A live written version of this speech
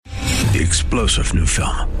The explosive new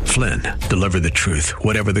film, Flynn, deliver the truth,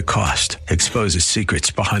 whatever the cost, exposes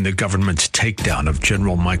secrets behind the government's takedown of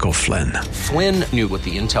General Michael Flynn. Flynn knew what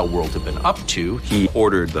the intel world had been up to. He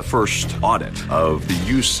ordered the first audit of the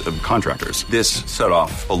use of contractors. This set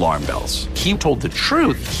off alarm bells. He told the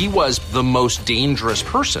truth. He was the most dangerous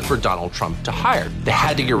person for Donald Trump to hire. They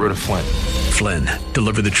had to get rid of Flynn. Flynn,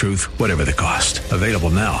 deliver the truth, whatever the cost. Available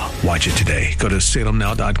now. Watch it today. Go to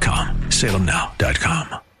salemnow.com.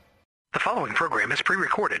 salemnow.com. The following program is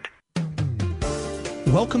pre-recorded.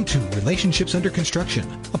 Welcome to Relationships Under Construction,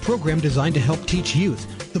 a program designed to help teach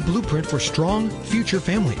youth the blueprint for strong future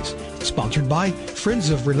families. Sponsored by Friends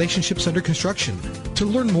of Relationships Under Construction. To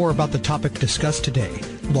learn more about the topic discussed today,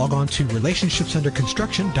 log on to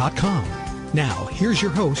relationshipsunderconstruction.com. Now, here's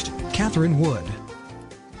your host, Catherine Wood.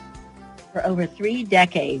 For over 3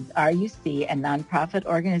 decades, RUC, a nonprofit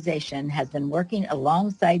organization, has been working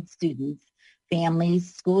alongside students,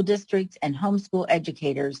 families, school districts, and homeschool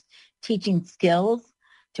educators, teaching skills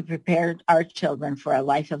to prepare our children for a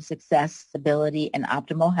life of success, stability, and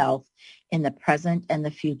optimal health in the present and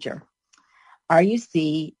the future.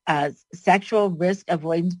 RUC sexual risk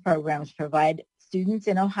avoidance programs provide students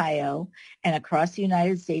in Ohio and across the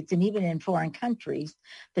United States and even in foreign countries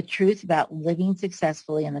the truth about living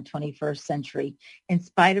successfully in the 21st century in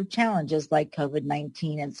spite of challenges like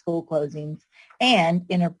COVID-19 and school closings and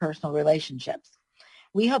interpersonal relationships.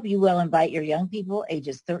 We hope you will invite your young people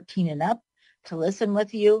ages 13 and up to listen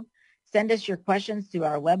with you. Send us your questions through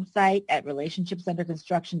our website at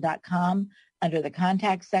relationshipsunderconstruction.com under the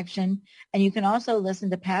contact section. And you can also listen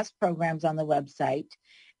to past programs on the website.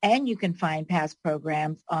 And you can find past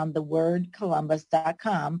programs on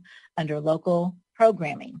thewordcolumbus.com under local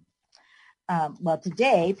programming. Well,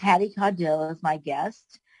 today, Patty Caudill is my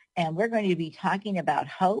guest, and we're going to be talking about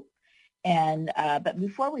hope. And but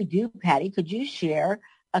before we do, Patty, could you share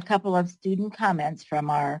a couple of student comments from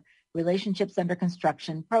our Relationships Under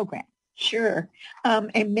Construction program? Sure.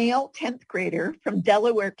 A male 10th grader from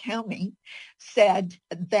Delaware County said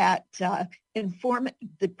that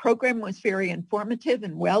the program was very informative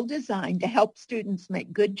and well-designed to help students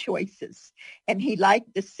make good choices. And he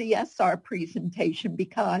liked the CSR presentation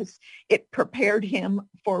because it prepared him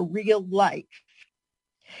for real life.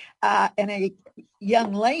 And a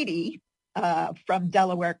young lady from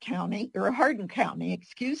Delaware County, or Hardin County,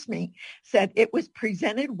 said it was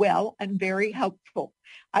presented well and very helpful.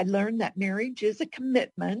 I learned that marriage is a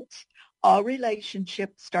commitment. All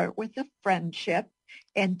relationships start with a friendship,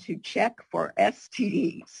 and to check for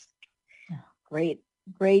STDs. Great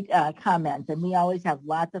comments. And we always have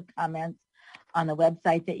lots of comments on the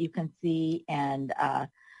website that you can see. And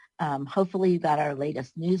hopefully you got our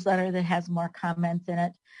latest newsletter that has more comments in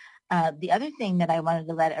it. The other thing that I wanted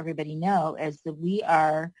to let everybody know is that we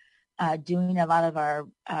are doing a lot of our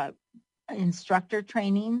instructor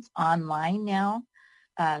trainings online now.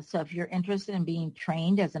 So if you're interested in being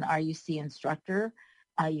trained as an RUC instructor,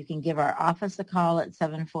 you can give our office a call at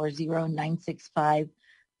 740-965-2046.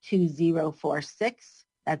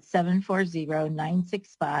 That's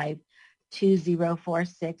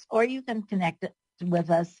 740-965-2046. Or you can connect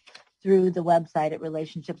with us through the website at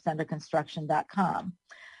relationshipsunderconstruction.com.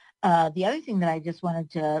 The other thing that I just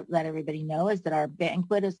wanted to let everybody know is that our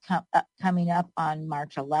banquet is coming up on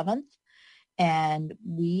March 11th. And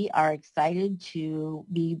we are excited to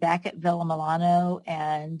be back at Villa Milano,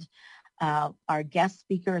 and our guest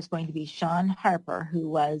speaker is going to be Sean Harper,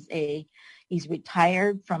 who he's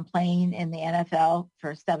retired from playing in the NFL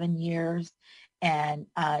for 7 years, and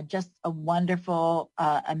just a wonderful,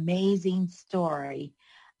 amazing story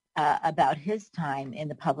about his time in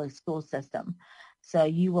the public school system. So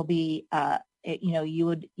you will be,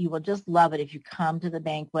 you will just love it if you come to the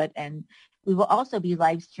banquet, and we will also be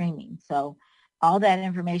live streaming. So all that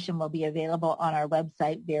information will be available on our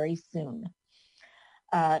website very soon.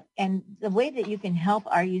 And the way that you can help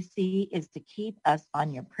RUC is to keep us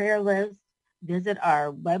on your prayer list. Visit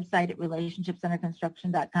our website at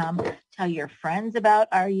relationshipsunderconstruction.com. Tell your friends about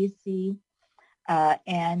RUC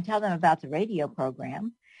and tell them about the radio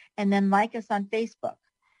program. And then like us on Facebook.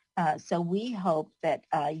 So we hope that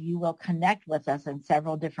you will connect with us in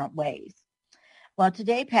several different ways. Well,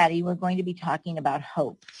 today, Patty, we're going to be talking about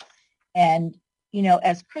hope. And,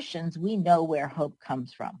 as Christians, we know where hope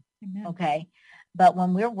comes from. Amen. Okay? But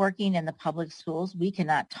when we're working in the public schools, we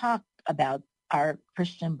cannot talk about our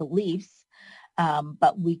Christian beliefs,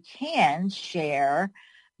 but we can share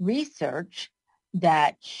research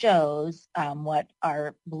that shows what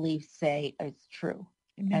our beliefs say is true.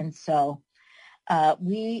 Amen. And so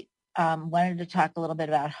we wanted to talk a little bit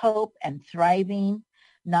about hope and thriving,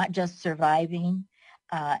 not just surviving.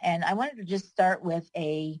 And I wanted to just start with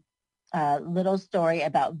a little story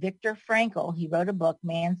about Viktor Frankl. He wrote a book,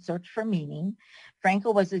 Man's Search for Meaning.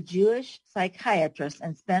 Frankl was a Jewish psychiatrist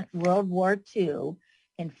and spent World War II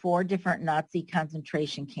in 4 different Nazi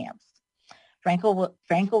concentration camps.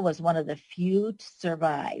 Frankl was one of the few to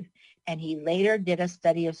survive, and he later did a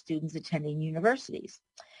study of students attending universities.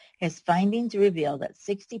 His findings reveal that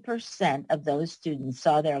 60% of those students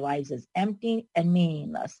saw their lives as empty and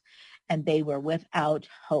meaningless, and they were without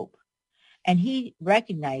hope. And he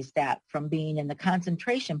recognized that from being in the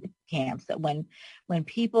concentration camps, that when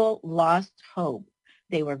people lost hope,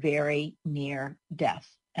 they were very near death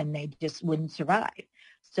and they just wouldn't survive.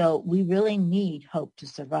 So we really need hope to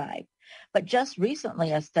survive. But just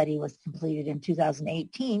recently, a study was completed in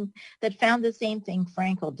 2018 that found the same thing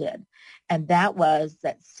Frankl did. And that was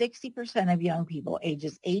that 60% of young people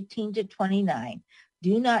ages 18 to 29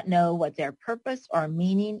 do not know what their purpose or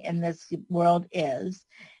meaning in this world is.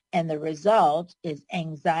 And the result is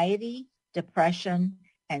anxiety, depression,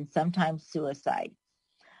 and sometimes suicide.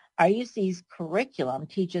 RUC's curriculum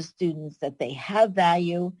teaches students that they have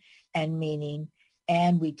value and meaning,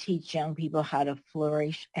 and we teach young people how to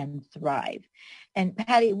flourish and thrive. And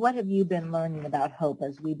Patty, what have you been learning about hope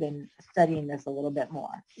as we've been studying this a little bit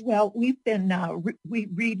more? Well, we've been, we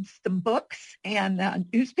read some books and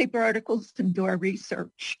newspaper articles and do our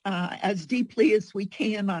research as deeply as we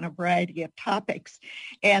can on a variety of topics.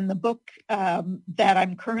 And the book that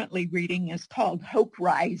I'm currently reading is called Hope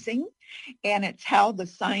Rising, and it's how the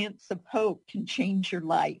science of hope can change your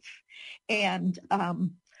life. And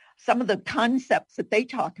some of the concepts that they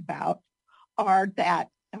talk about are that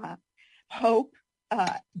hope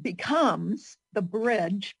becomes the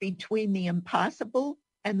bridge between the impossible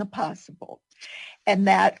and the possible, and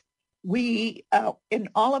that we, in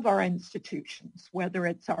all of our institutions, whether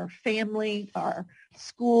it's our family, our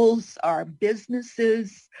schools, our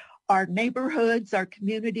businesses, our neighborhoods, our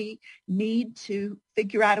community, need to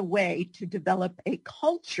figure out a way to develop a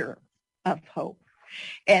culture of hope.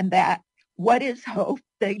 And that what is hope?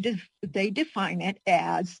 They define it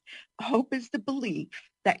as hope is the belief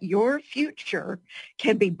that your future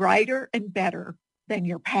can be brighter and better than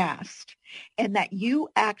your past, and that you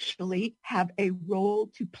actually have a role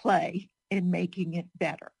to play in making it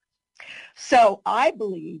better. So I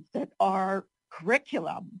believe that our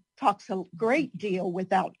curriculum talks a great deal,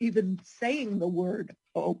 without even saying the word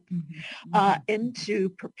hope, into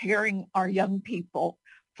preparing our young people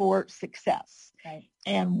for success. Right.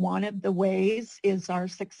 And one of the ways is our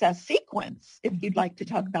success sequence, if you'd like to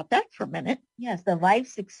talk about that for a minute. Yes, the life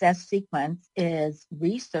success sequence is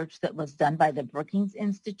research that was done by the Brookings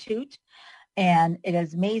Institute. And it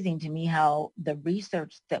is amazing to me how the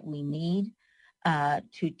research that we need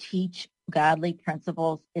to teach godly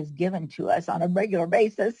principles is given to us on a regular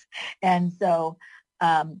basis. And so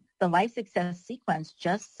the life success sequence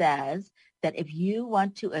just says that if you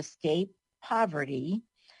want to escape poverty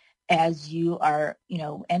as you are,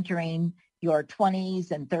 entering your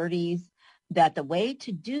 20s and 30s, that the way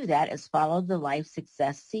to do that is follow the life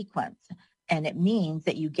success sequence. And it means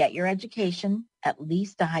that you get your education, at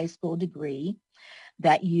least a high school degree,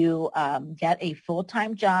 that you get a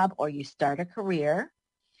full-time job or you start a career,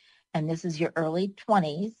 and this is your early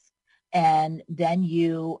 20s, and then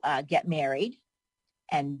you get married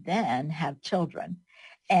and then have children.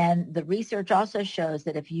 And the research also shows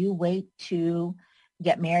that if you wait to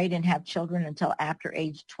get married and have children until after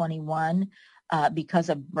age 21, because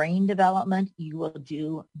of brain development, you will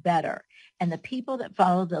do better. And the people that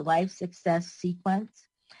follow the life success sequence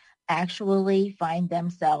actually find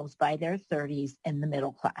themselves by their 30s in the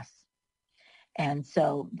middle class. And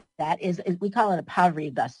so that is, we call it a poverty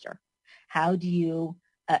buster. How do you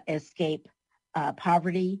escape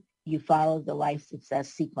poverty? You follow the life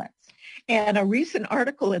success sequence. And a recent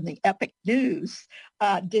article in the Epic News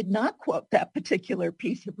did not quote that particular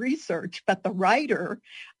piece of research, but the writer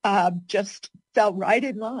just fell right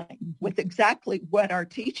in line with exactly what our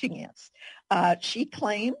teaching is. She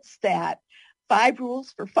claims that 5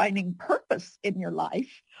 rules for finding purpose in your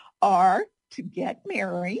life are to get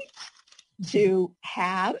married, to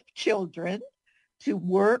have children, to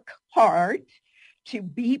work hard, to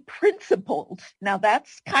be principled. Now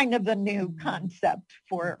that's kind of a new concept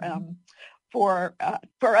for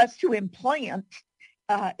us to implant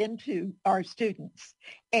into our students.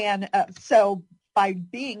 And so by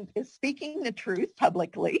speaking the truth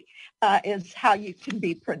publicly is how you can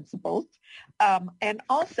be principled, and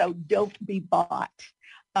also don't be bought.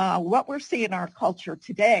 What we're seeing in our culture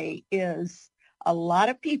today is a lot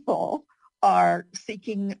of people are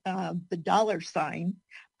seeking the dollar sign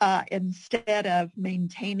instead of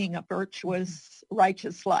maintaining a virtuous,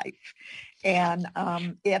 righteous life. And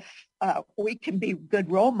if we can be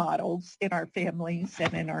good role models in our families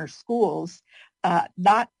and in our schools,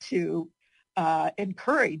 not to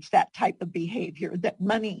encourage that type of behavior, that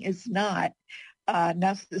money is not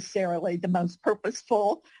necessarily the most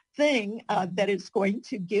purposeful thing that is going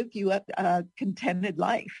to give you a contented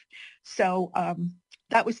life. So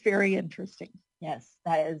that was very interesting. Yes,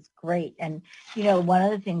 that is great. And, one of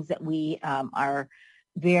the things that we are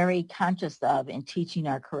very conscious of in teaching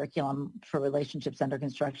our curriculum for relationships under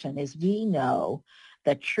construction is we know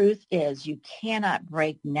the truth is you cannot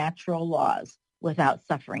break natural laws without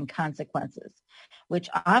suffering consequences, which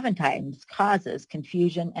oftentimes causes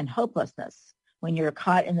confusion and hopelessness when you're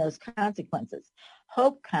caught in those consequences.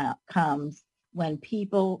 Hope comes when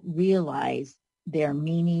people realize their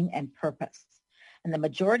meaning and purpose. And the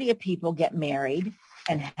majority of people get married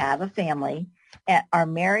and have a family. And our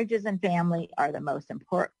marriages and family are the most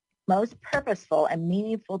important, most purposeful and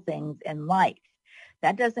meaningful things in life.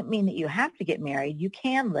 That doesn't mean that you have to get married. You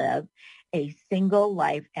can live a single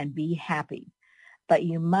life and be happy, but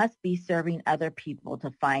you must be serving other people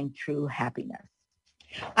to find true happiness.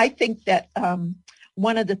 I think that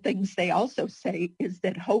one of the things they also say is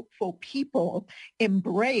that hopeful people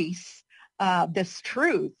embrace this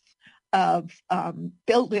truth of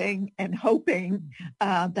building and hoping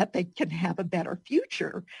that they can have a better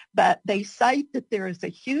future. But they cite that there is a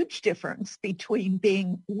huge difference between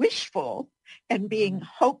being wishful and being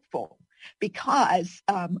hopeful, because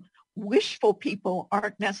wishful people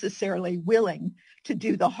aren't necessarily willing to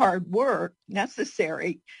do the hard work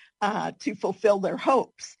necessary to fulfill their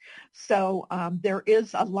hopes. So there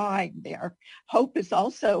is a line there. Hope is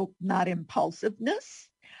also not impulsiveness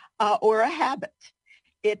or a habit.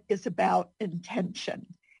 It is about intention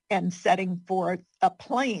and setting forth a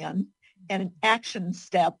plan and action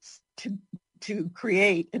steps to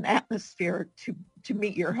create an atmosphere to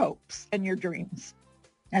meet your hopes and your dreams.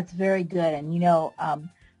 That's very good. And,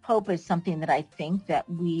 hope is something that I think that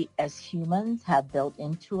we as humans have built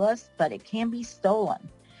into us, but it can be stolen.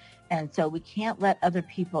 And so we can't let other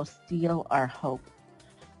people steal our hope.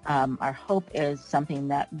 Our hope is something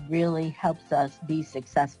that really helps us be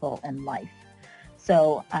successful in life.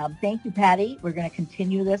 So thank you, Patty. We're going to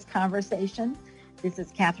continue this conversation. This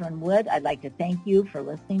is Catherine Wood. I'd like to thank you for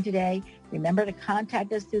listening today. Remember to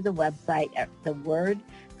contact us through the website at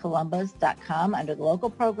thewordcolumbus.com under the local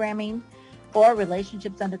programming, or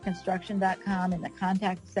relationshipsunderconstruction.com in the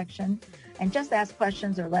contact section, and just ask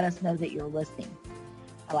questions or let us know that you're listening.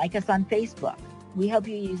 Like us on Facebook. We hope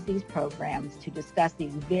you use these programs to discuss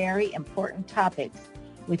these very important topics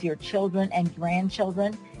with your children and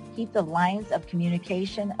grandchildren. Keep the lines of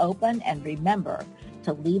communication open, and remember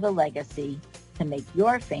to leave a legacy to make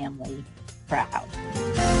your family proud.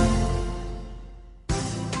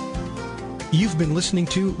 You've been listening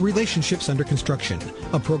to Relationships Under Construction,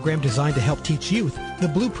 a program designed to help teach youth the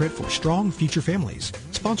blueprint for strong future families,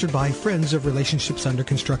 sponsored by Friends of Relationships Under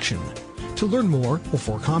Construction. To learn more or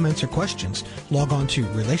for comments or questions, log on to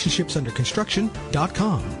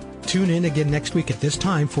relationshipsunderconstruction.com. Tune in again next week at this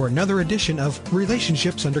time for another edition of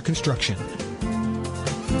Relationships Under Construction.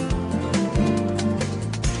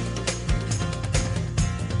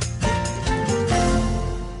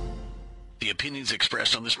 The opinions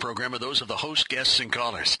expressed on this program are those of the host, guests, and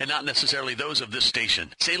callers, and not necessarily those of this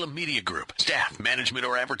station, Salem Media Group, staff, management,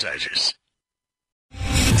 or advertisers.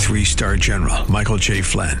 3-star General Michael J.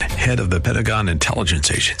 Flynn, head of the Pentagon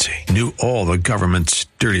Intelligence Agency, knew all the government's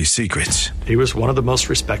dirty secrets. He was one of the most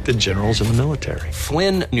respected generals in the military.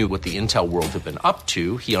 Flynn knew what the intel world had been up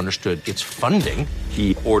to. He understood its funding.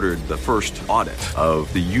 He ordered the first audit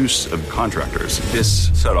of the use of contractors. This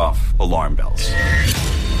set off alarm bells.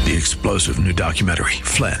 The explosive new documentary,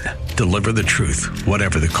 Flynn, Deliver the Truth,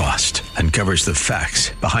 Whatever the Cost, uncovers the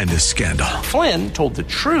facts behind this scandal. Flynn told the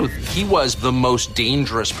truth. He was the most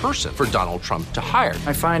dangerous person for Donald Trump to hire.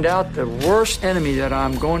 I find out the worst enemy that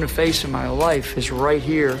I'm going to face in my life is right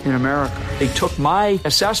here in America. They took my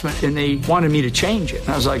assessment and they wanted me to change it. And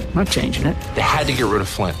I was like, I'm not changing it. They had to get rid of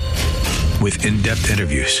Flynn. With in-depth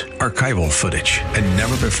interviews, archival footage, and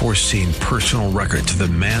never-before-seen personal records of the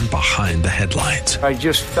man behind the headlines. I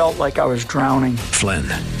just felt like I was drowning. Flynn,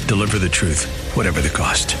 Deliver the Truth, Whatever the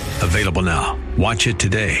Cost. Available now. Watch it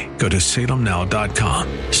today. Go to salemnow.com.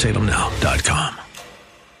 salemnow.com.